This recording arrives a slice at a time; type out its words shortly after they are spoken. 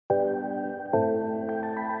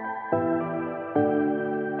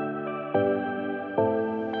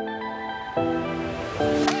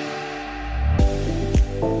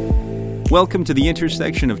Welcome to the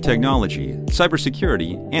intersection of technology,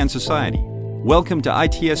 cybersecurity, and society. Welcome to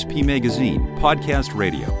ITSP Magazine Podcast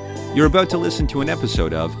Radio. You're about to listen to an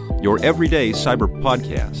episode of Your Everyday Cyber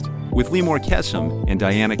Podcast with Limor Kesem and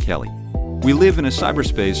Diana Kelly. We live in a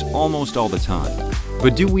cyberspace almost all the time,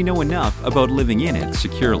 but do we know enough about living in it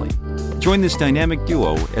securely? Join this dynamic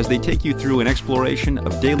duo as they take you through an exploration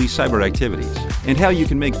of daily cyber activities and how you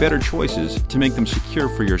can make better choices to make them secure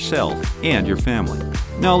for yourself and your family.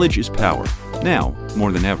 Knowledge is power, now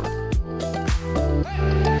more than ever.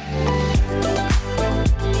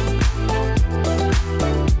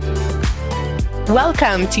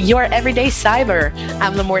 Welcome to Your Everyday Cyber.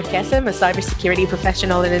 I'm Limor Kesem, a cybersecurity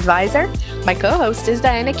professional and advisor. My co-host is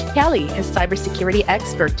Diana Kelly, a cybersecurity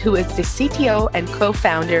expert who is the CTO and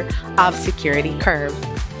co-founder of Security Curve.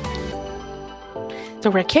 So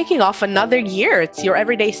we're kicking off another year. It's Your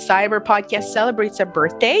Everyday Cyber podcast celebrates a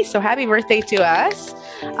birthday. So happy birthday to us.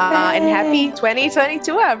 And happy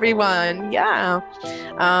 2022, everyone. Yeah.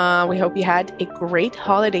 We hope you had a great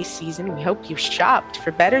holiday season. We hope you shopped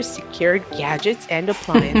for better secured gadgets and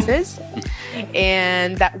appliances.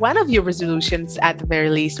 And that one of your resolutions, at the very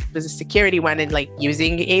least, was a security one and like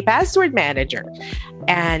using a password manager.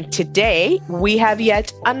 And today we have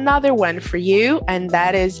yet another one for you, and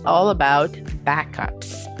that is all about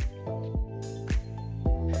backups.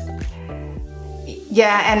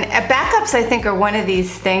 Yeah, and backups, I think, are one of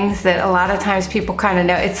these things that a lot of times people kind of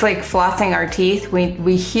know. It's like flossing our teeth.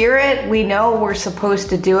 We hear it, we know we're supposed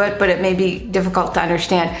to do it, but it may be difficult to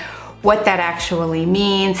understand what that actually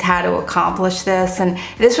means, how to accomplish this. And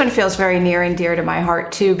this one feels very near and dear to my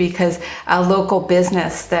heart too, because a local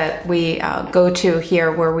business that we go to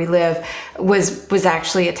here where we live was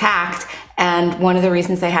actually attacked. And one of the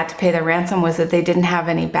reasons they had to pay the ransom was that they didn't have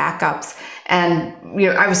any backups. And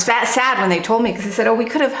I was sad when they told me, because they said, "Oh, we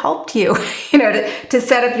could have helped you, to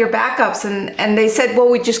set up your backups." And they said, "Well,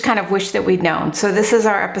 we just kind of wish that we'd known." So this is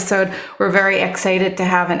our episode. We're very excited to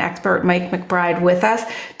have an expert, Mike McBride, with us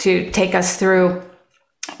to take us through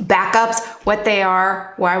backups, what they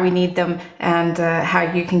are, why we need them, and how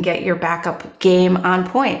you can get your backup game on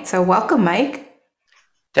point. So welcome, Mike.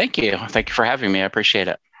 Thank you. Thank you for having me. I appreciate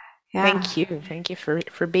it. Yeah. Thank you. Thank you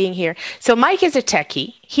for being here. So Mike is a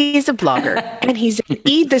techie, he's a blogger, and he's an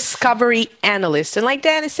e-discovery analyst. And like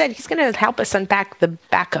Diana said, he's going to help us unpack the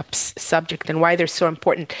backups subject and why they're so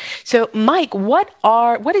important. So Mike, what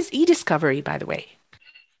is e-discovery, by the way?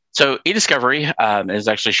 So e-discovery is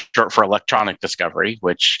actually short for electronic discovery,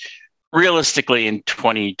 which realistically in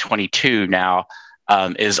 2022 now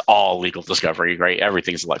is all legal discovery, right?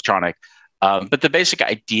 Everything's electronic. But the basic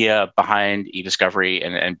idea behind e-discovery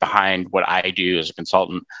and behind what I do as a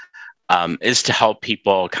consultant is to help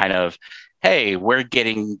people kind of, hey, we're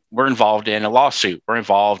involved in a lawsuit, we're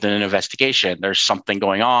involved in an investigation, there's something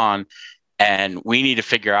going on, and we need to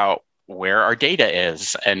figure out where our data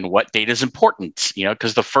is and what data is important,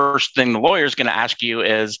 because the first thing the lawyer is going to ask you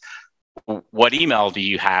is, what email do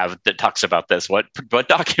you have that talks about this? What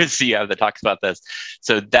documents do you have that talks about this?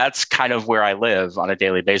 So that's kind of where I live on a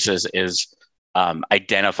daily basis, is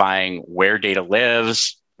identifying where data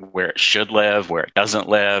lives, where it should live, where it doesn't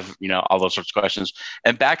live, all those sorts of questions.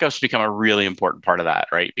 And backups become a really important part of that,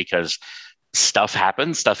 right? Because stuff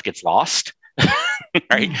happens, stuff gets lost,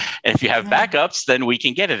 right? And if you have backups, then we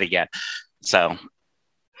can get it again. So,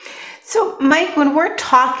 Mike, when we're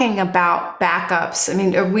talking about backups, I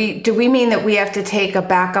mean, do we mean that we have to take a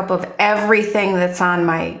backup of everything that's on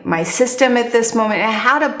my system at this moment? And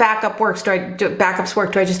how do backups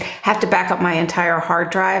work? Do I just have to back up my entire hard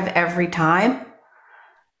drive every time?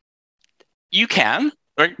 You can,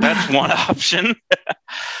 right? That's one option.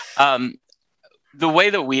 The way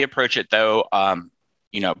that we approach it, though,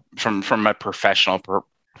 from a professional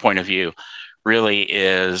point of view, really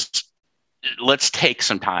is, let's take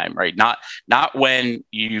some time, right? Not when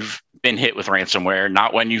you've been hit with ransomware,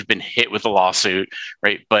 not when you've been hit with a lawsuit,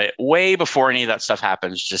 right? But way before any of that stuff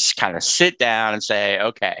happens, just kind of sit down and say,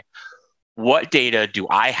 okay, what data do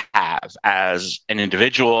I have as an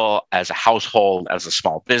individual, as a household, as a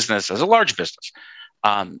small business, as a large business,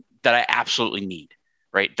 that I absolutely need,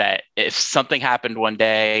 right? That if something happened one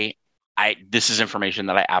day, this is information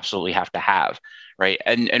that I absolutely have to have, right?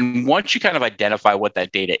 And once you kind of identify what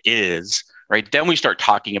that data is, right, then we start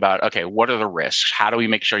talking about, okay, what are the risks? How do we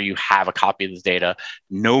make sure you have a copy of this data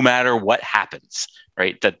no matter what happens,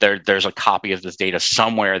 right? That there's a copy of this data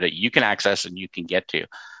somewhere that you can access and you can get to.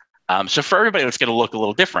 So for everybody, that's going to look a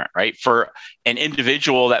little different, right? For an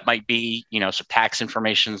individual, that might be, some tax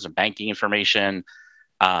information, some banking information,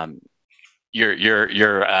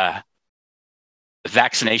 your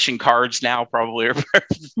vaccination cards now probably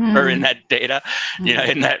are in that data,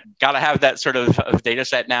 in that got to have that sort of data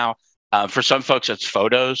set now. For some folks, it's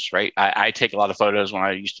photos, right? I take a lot of photos when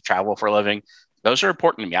I used to travel for a living. Those are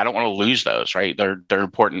important to me. I don't want to lose those, right? They're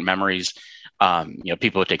important memories.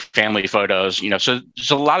 People who take family photos, so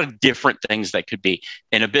there's a lot of different things that could be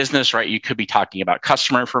in a business, right? You could be talking about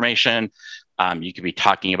customer information. You could be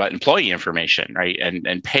talking about employee information, right?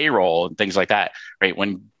 And payroll and things like that, right?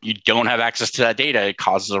 When you don't have access to that data, it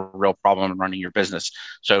causes a real problem in running your business.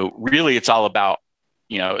 So really it's all about,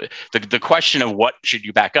 the question of what should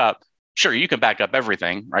you back up? Sure, you can back up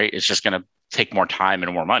everything, right? It's just going to take more time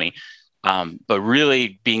and more money. But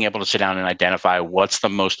really being able to sit down and identify what's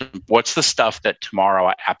the stuff that tomorrow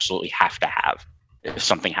I absolutely have to have if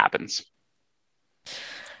something happens.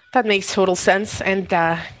 That makes total sense. And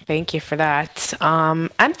thank you for that.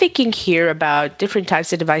 I'm thinking here about different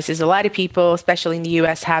types of devices. A lot of people, especially in the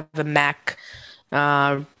US, have a Mac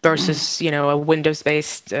versus, a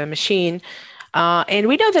Windows-based machine. And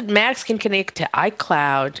we know that Macs can connect to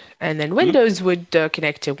iCloud, and then Windows would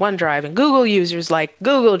connect to OneDrive, and Google users like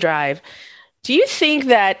Google Drive. Do you think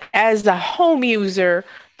that as a home user,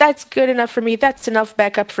 that's good enough for me? That's enough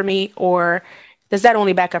backup for me? Or does that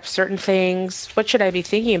only back up certain things? What should I be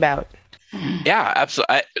thinking about? Yeah,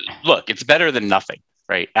 absolutely. Look, it's better than nothing,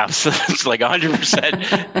 right? Absolutely. It's like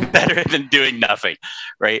 100% better than doing nothing,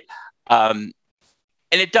 right?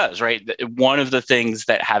 And it does, right? One of the things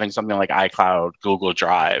that having something like iCloud, Google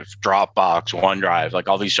Drive, Dropbox, OneDrive, like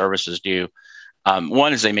all these services do,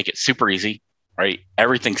 one is they make it super easy, right?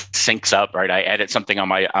 Everything syncs up, right? I edit something on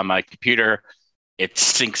my computer, it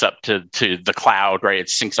syncs up to the cloud, right? It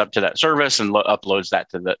syncs up to that service and uploads that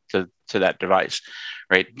to that device,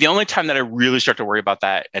 right? The only time that I really start to worry about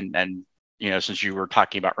that, and since you were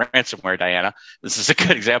talking about ransomware, Diana, this is a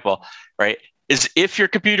good example, right? Is if your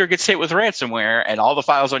computer gets hit with ransomware and all the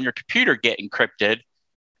files on your computer get encrypted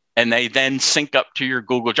and they then sync up to your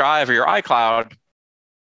Google Drive or your iCloud,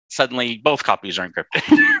 suddenly both copies are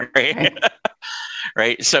encrypted, right?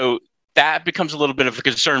 Right. So that becomes a little bit of a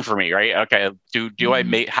concern for me, right? Okay,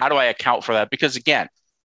 how do I account for that? Because again,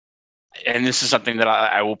 and this is something that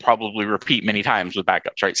I will probably repeat many times with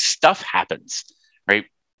backups, right? Stuff happens, right?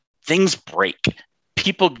 Things break.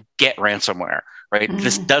 People get ransomware, right?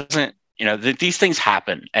 This doesn't, these things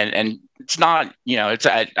happen, and it's not,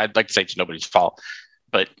 I'd like to say it's nobody's fault,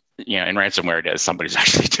 but in ransomware it is, somebody's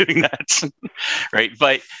actually doing that, right?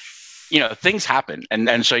 But things happen,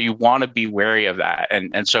 and so you want to be wary of that,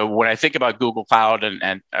 and so when I think about Google Cloud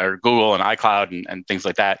or Google and iCloud and things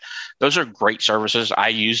like that, those are great services. I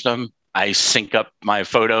use them. I sync up my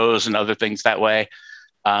photos and other things that way.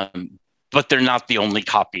 But they're not the only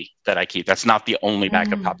copy that I keep. That's not the only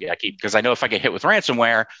backup copy I keep, because I know if I get hit with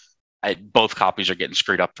ransomware, both copies are getting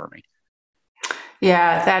screwed up for me.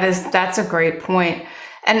 Yeah, that's a great point.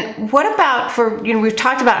 And what about we've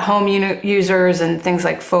talked about home users and things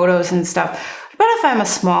like photos and stuff. What if I'm a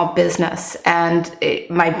small business and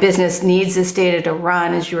my business needs this data to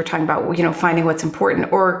run, as you were talking about, finding what's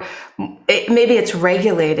important, or maybe it's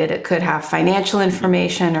regulated. It could have financial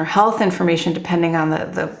information or health information, depending on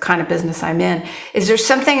the kind of business I'm in. Is there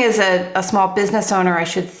something as a small business owner I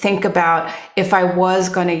should think about if I was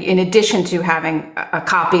going to, in addition to having a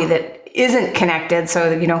copy that isn't connected so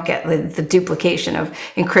that you don't get the duplication of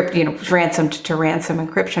ransom to ransom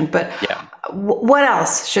encryption? But yeah. What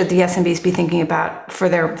else should the SMBs be thinking about for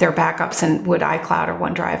their backups, and would iCloud or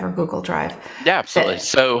OneDrive or Google Drive? Yeah, absolutely.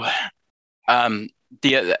 So, like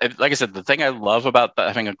I said, the thing I love about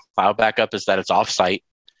having a cloud backup is that it's offsite,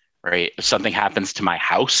 right? If something happens to my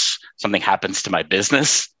house, something happens to my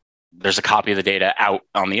business, there's a copy of the data out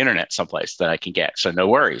on the internet someplace that I can get. So no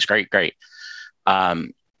worries. Great. Right.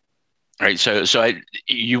 So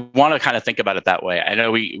you want to kind of think about it that way. I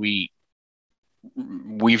know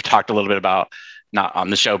we've talked a little bit about, not on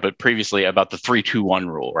the show, but previously, about the 3-2-1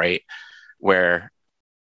 rule, right? Where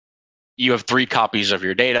you have 3 copies of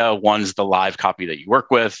your data. One's the live copy that you work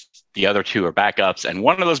with. The other 2 are backups. And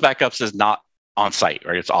one of those backups is not on site,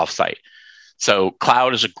 right? It's off-site. So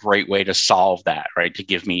cloud is a great way to solve that, right? To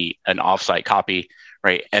give me an off-site copy,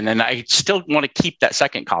 right? And then I still want to keep that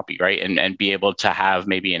second copy, right? And be able to have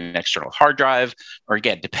maybe an external hard drive, or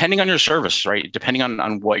again, depending on your service, right? Depending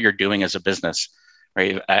on what you're doing as a business,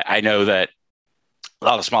 right? I know that a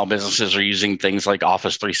lot of small businesses are using things like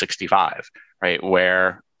Office 365, right?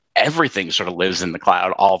 Where everything sort of lives in the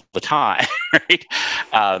cloud all the time, right?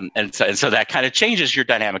 And so that kind of changes your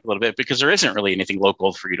dynamic a little bit, because there isn't really anything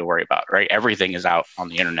local for you to worry about, right? Everything is out on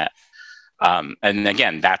the internet. And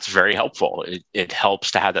again, that's very helpful. It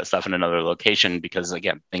helps to have that stuff in another location, because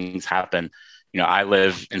again, things happen. I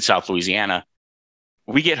live in South Louisiana.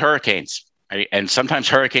 we get hurricanes, right? And sometimes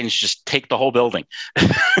hurricanes just take the whole building,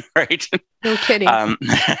 right? No kidding.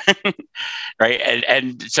 Right.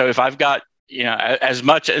 And so if I've got, as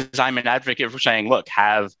much as I'm an advocate for saying, look,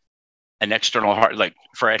 have an external hard, like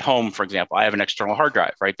for at home, for example, I have an external hard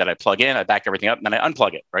drive, right, that I plug in, I back everything up, and then I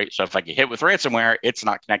unplug it, right? So if I get hit with ransomware, it's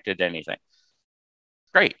not connected to anything.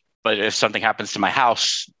 Great. But if something happens to my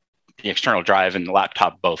house, the external drive and the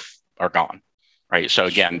laptop both are gone, right? So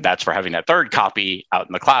again, that's where having that third copy out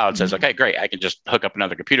in the cloud says, okay, great, I can just hook up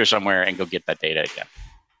another computer somewhere and go get that data again.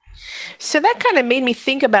 So that kind of made me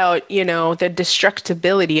think about, the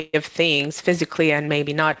destructibility of things physically and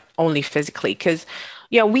maybe not only physically, because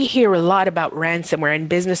we hear a lot about ransomware, and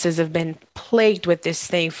businesses have been plagued with this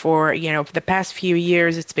thing for the past few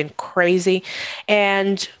years. It's been crazy.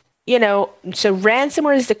 And, so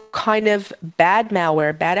ransomware is the kind of bad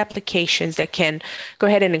malware, bad applications that can go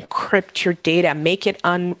ahead and encrypt your data, make it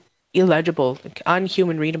illegible,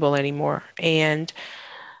 unhuman readable anymore. And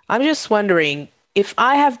I'm just wondering, if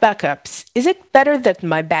I have backups, is it better that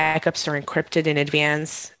my backups are encrypted in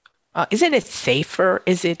advance? Isn't it safer?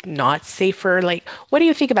 Is it not safer? Like, what do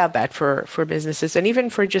you think about that for businesses and even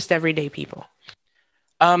for just everyday people?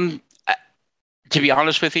 To be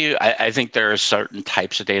honest with you, I think there are certain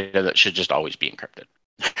types of data that should just always be encrypted.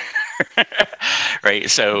 Right.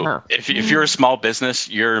 So if you're a small business,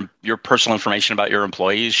 your personal information about your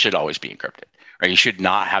employees should always be encrypted. Right. You should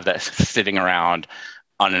not have that sitting around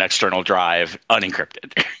on an external drive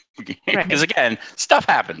unencrypted. Because again, stuff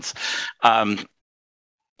happens. That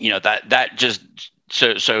just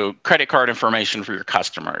so credit card information for your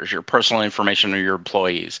customers, your personal information of your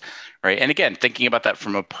employees, right? And again, thinking about that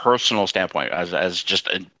from a personal standpoint, as just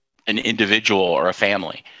an individual or a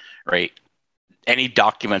family, right? Any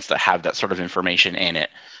documents that have that sort of information in it,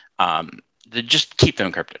 they just keep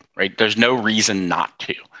them encrypted, right? There's no reason not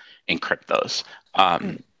to encrypt those.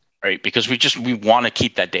 Right? Because we want to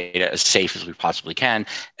keep that data as safe as we possibly can,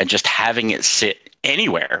 and just having it sit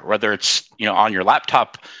anywhere, whether it's on your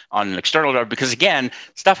laptop, on an external drive, because again,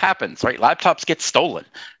 stuff happens, right? Laptops get stolen,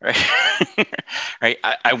 right? Right.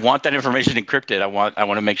 I want that information encrypted. I want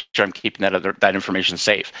to make sure I'm keeping that information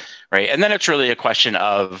safe, right? And then it's really a question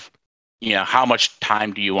of how much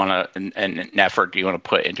time do you want to and effort do you want to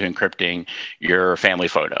put into encrypting your family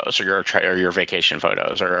photos or your vacation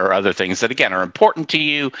photos or other things that again are important to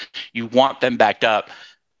you. You want them backed up,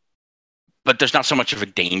 but there's not so much of a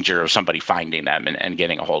danger of somebody finding them and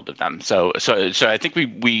getting a hold of them. So I think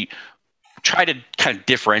we try to kind of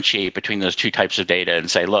differentiate between those two types of data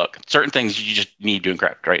and say, look, certain things you just need to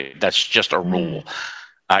encrypt, right? That's just a rule.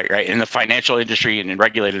 Right. In the financial industry and in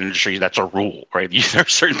regulated industries, that's a rule, right? There are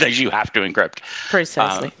certain things you have to encrypt.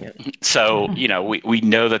 Precisely. So, we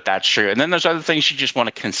know that that's true. And then there's other things you just want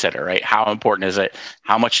to consider, right? How important is it?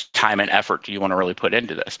 How much time and effort do you want to really put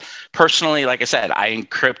into this? Personally, like I said, I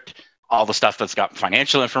encrypt all the stuff that's got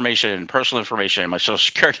financial information and personal information and my social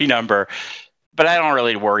security number. But I don't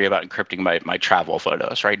really worry about encrypting my travel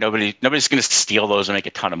photos, right? Nobody's going to steal those and make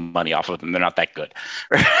a ton of money off of them. They're not that good.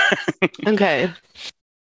 Okay.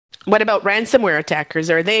 What about ransomware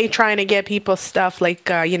attackers? Are they trying to get people's stuff like,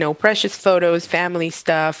 precious photos, family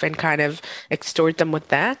stuff, and kind of extort them with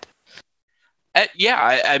that?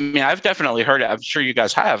 Yeah, I mean, I've definitely heard it. I'm sure you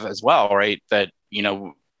guys have as well, right? That,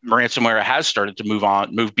 ransomware has started to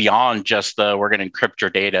move beyond just we're going to encrypt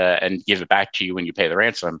your data and give it back to you when you pay the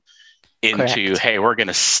ransom into, correct. Hey, we're going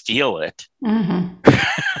to steal it. Mm-hmm.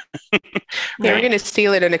 Right? We're going to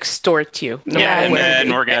steal it and extort you. And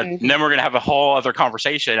then we're going to have a whole other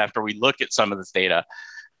conversation after we look at some of this data.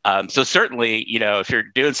 So certainly, if you're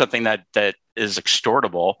doing something that is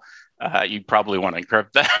extortable, you probably want to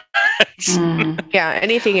encrypt that. Yeah,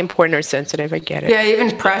 anything important or sensitive, I get it. Yeah,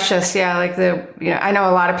 even precious. Yeah, like I know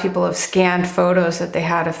a lot of people have scanned photos that they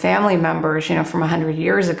had of family members, from 100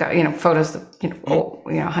 years ago. Photos,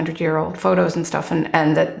 100-year-old photos and stuff,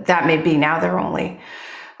 and that may be now their only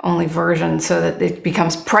version, so that it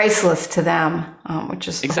becomes priceless to them, which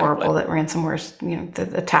is horrible that ransomware's,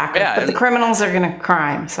 the attackers. Yeah, but the criminals are going to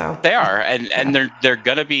crime. So they are, and they're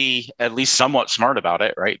going to be at least somewhat smart about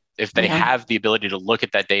it, right? If they have the ability to look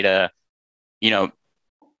at that data,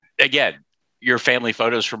 again, your family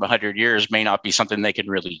photos from 100 years may not be something they can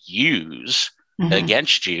really use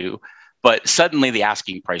against you, but suddenly the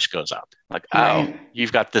asking price goes up. Like, oh,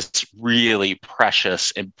 you've got this really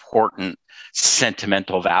precious, important,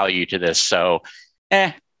 sentimental value to this. So,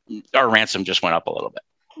 our ransom just went up a little bit.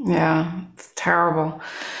 Yeah, it's terrible.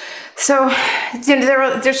 So,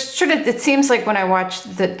 there's sort of, it seems like when I watch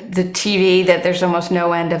the TV that there's almost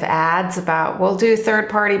no end of ads about, we'll do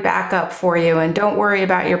third-party backup for you, and don't worry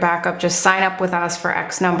about your backup, just sign up with us for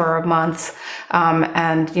X number of months,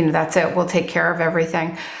 and that's it, we'll take care of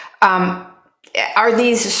everything. Are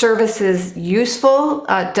these services useful?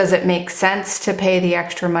 Does it make sense to pay the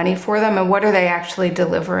extra money for them, and what are they actually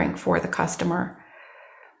delivering for the customer?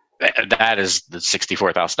 That is the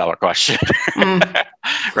 $64,000 question,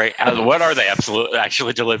 right? What are they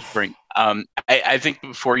actually delivering? I think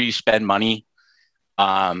before you spend money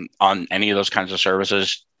on any of those kinds of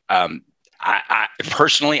services, I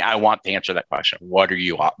personally, I want to answer that question. What are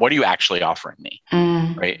you actually offering me,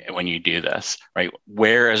 right? When you do this, right?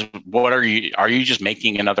 Are you just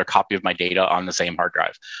making another copy of my data on the same hard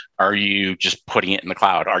drive? Are you just putting it in the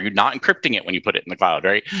cloud? Are you not encrypting it when you put it in the cloud,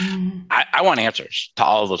 right? I want answers to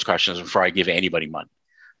all of those questions before I give anybody money.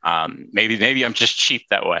 Maybe I'm just cheap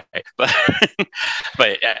that way, but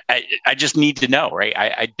I just need to know, right?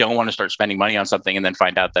 I don't want to start spending money on something and then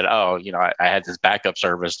find out that, I had this backup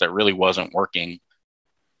service that really wasn't working,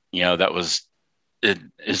 it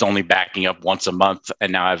is only backing up once a month,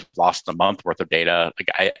 and now I've lost a month worth of data.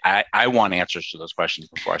 Like I want answers to those questions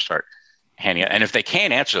before I start handing it. And if they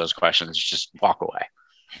can't answer those questions, just walk away.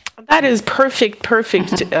 That is perfect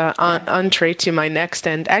entree to my next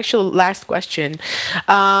and actual last question.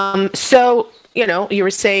 So, you were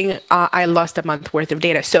saying I lost a month worth of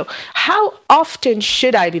data. So how often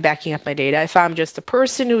should I be backing up my data? If I'm just a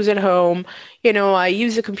person who's at home, I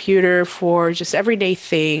use a computer for just everyday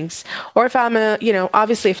things, or if I'm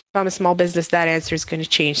obviously if I'm a small business, that answer is going to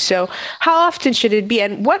change. So how often should it be?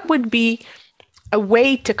 And what would be a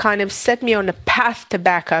way to kind of set me on a path to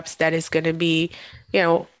backups that is going to be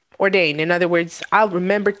ordained? In other words, I'll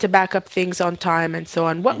remember to back up things on time and so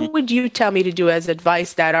on. What would you tell me to do as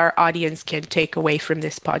advice that our audience can take away from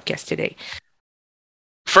this podcast today?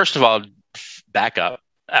 First of all, back up.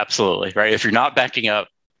 Absolutely. Right. If you're not backing up,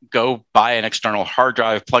 go buy an external hard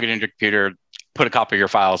drive, plug it into your computer, put a copy of your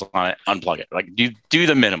files on it, unplug it. Like do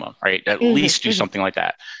the minimum, right? At least do something like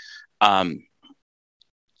that.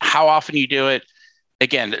 How often you do it,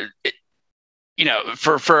 again,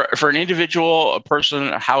 for an individual, a person,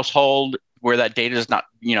 a household where that data is not,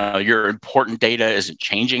 your important data isn't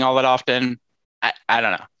changing all that often. I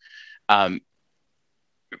don't know.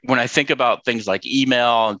 When I think about things like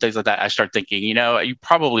email and things like that, I start thinking, you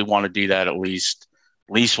probably want to do that at least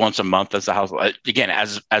once a month as a household. Again,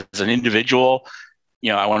 as an individual,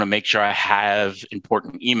 I want to make sure I have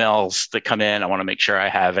important emails that come in. I want to make sure I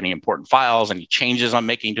have any important files, any changes I'm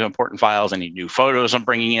making to important files, any new photos I'm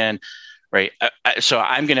bringing in. Right. So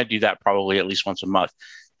I'm going to do that probably at least once a month.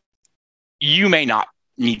 You may not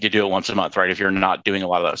need to do it once a month, right? If you're not doing a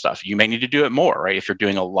lot of that stuff, you may need to do it more, right? If you're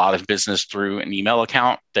doing a lot of business through an email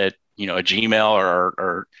account that, a Gmail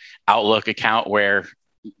or Outlook account where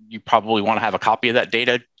you probably want to have a copy of that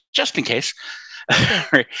data just in case,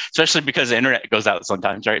 right? Especially because the internet goes out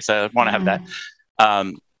sometimes, right? So I want to have that.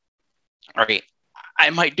 All right. I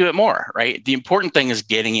might do it more, right? The important thing is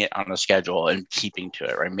getting it on a schedule and keeping to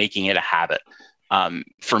it, right? Making it a habit.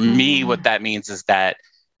 For me, what that means is that,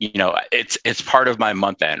 it's part of my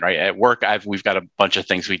month end, right? At work, we've got a bunch of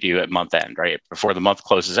things we do at month end, right? Before the month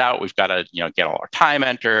closes out, we've got to, get all our time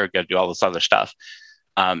entered, got to do all this other stuff.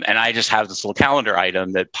 And I just have this little calendar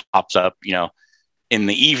item that pops up, in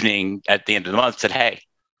the evening at the end of the month, said, hey,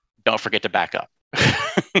 don't forget to back up.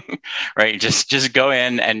 Right. Just go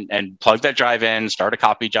in and plug that drive in, start a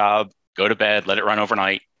copy job, go to bed, let it run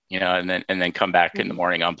overnight, and then come back in the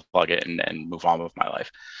morning, unplug it and move on with my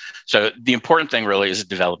life. So the important thing really is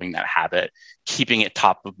developing that habit, keeping it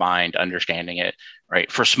top of mind, understanding it,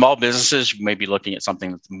 right? For small businesses, you may be looking at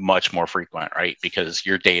something that's much more frequent, right? Because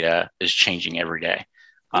your data is changing every day.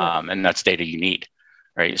 And that's data you need.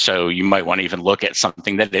 Right. So you might want to even look at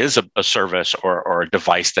something that is a service or a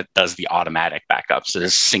device that does the automatic backups, that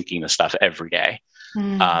is syncing the stuff every day.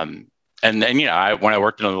 And then, when I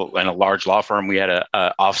worked in a large law firm, we had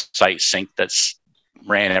a offsite sync that's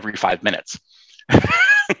ran every 5 minutes.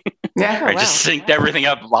 Yeah. Right. Just synced everything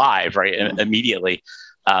up live, right. Immediately.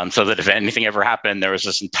 So that if anything ever happened, there was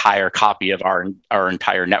this entire copy of our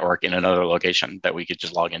entire network in another location that we could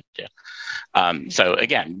just log into. So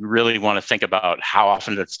again, we really want to think about how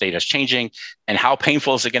often that data is changing and how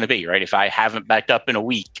painful is it going to be, right? If I haven't backed up in a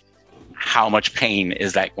week, how much pain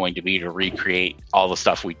is that going to be to recreate all the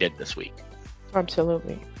stuff we did this week?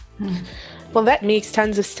 Absolutely. Well, that makes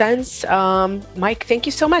tons of sense. Mike, thank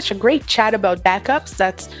you so much. A great chat about backups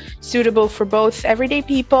that's suitable for both everyday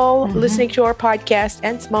people listening to our podcast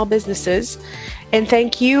and small businesses. And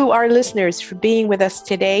thank you, our listeners, for being with us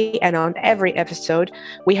today and on every episode.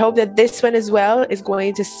 We hope that this one as well is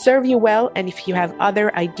going to serve you well. And if you have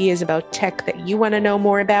other ideas about tech that you want to know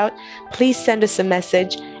more about, please send us a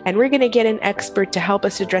message and we're going to get an expert to help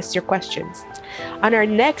us address your questions. On our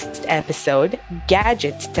next episode,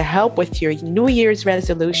 Gadgets to help with your New Year's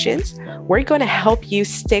resolutions, we're going to help you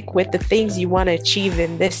stick with the things you want to achieve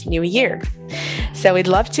in this new year. So we'd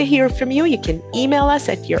love to hear from you. You can email us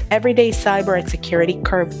at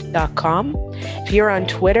youreverydaycyber@securitycurve.com. If you're on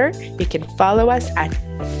Twitter, you can follow us at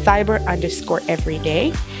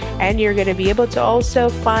cyber_everyday. And you're going to be able to also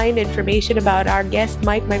find information about our guest,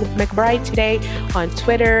 Mike McBride, today on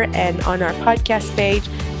Twitter and on our podcast page.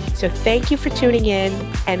 So thank you for tuning in,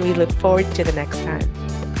 and we look forward to the next time.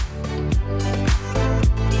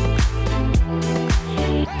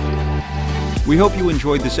 We hope you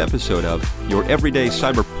enjoyed this episode of Your Everyday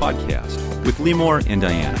Cyber Podcast with Limor and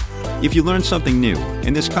Diana. If you learned something new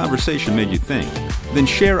and this conversation made you think, then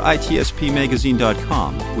share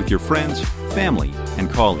itspmagazine.com with your friends, family, and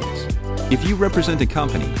colleagues. If you represent a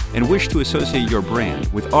company and wish to associate your brand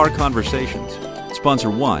with our conversations, sponsor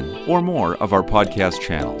one or more of our podcast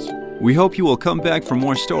channels. We hope you will come back for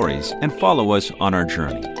more stories and follow us on our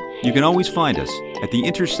journey. You can always find us at the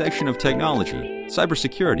intersection of technology,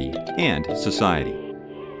 cybersecurity, and society.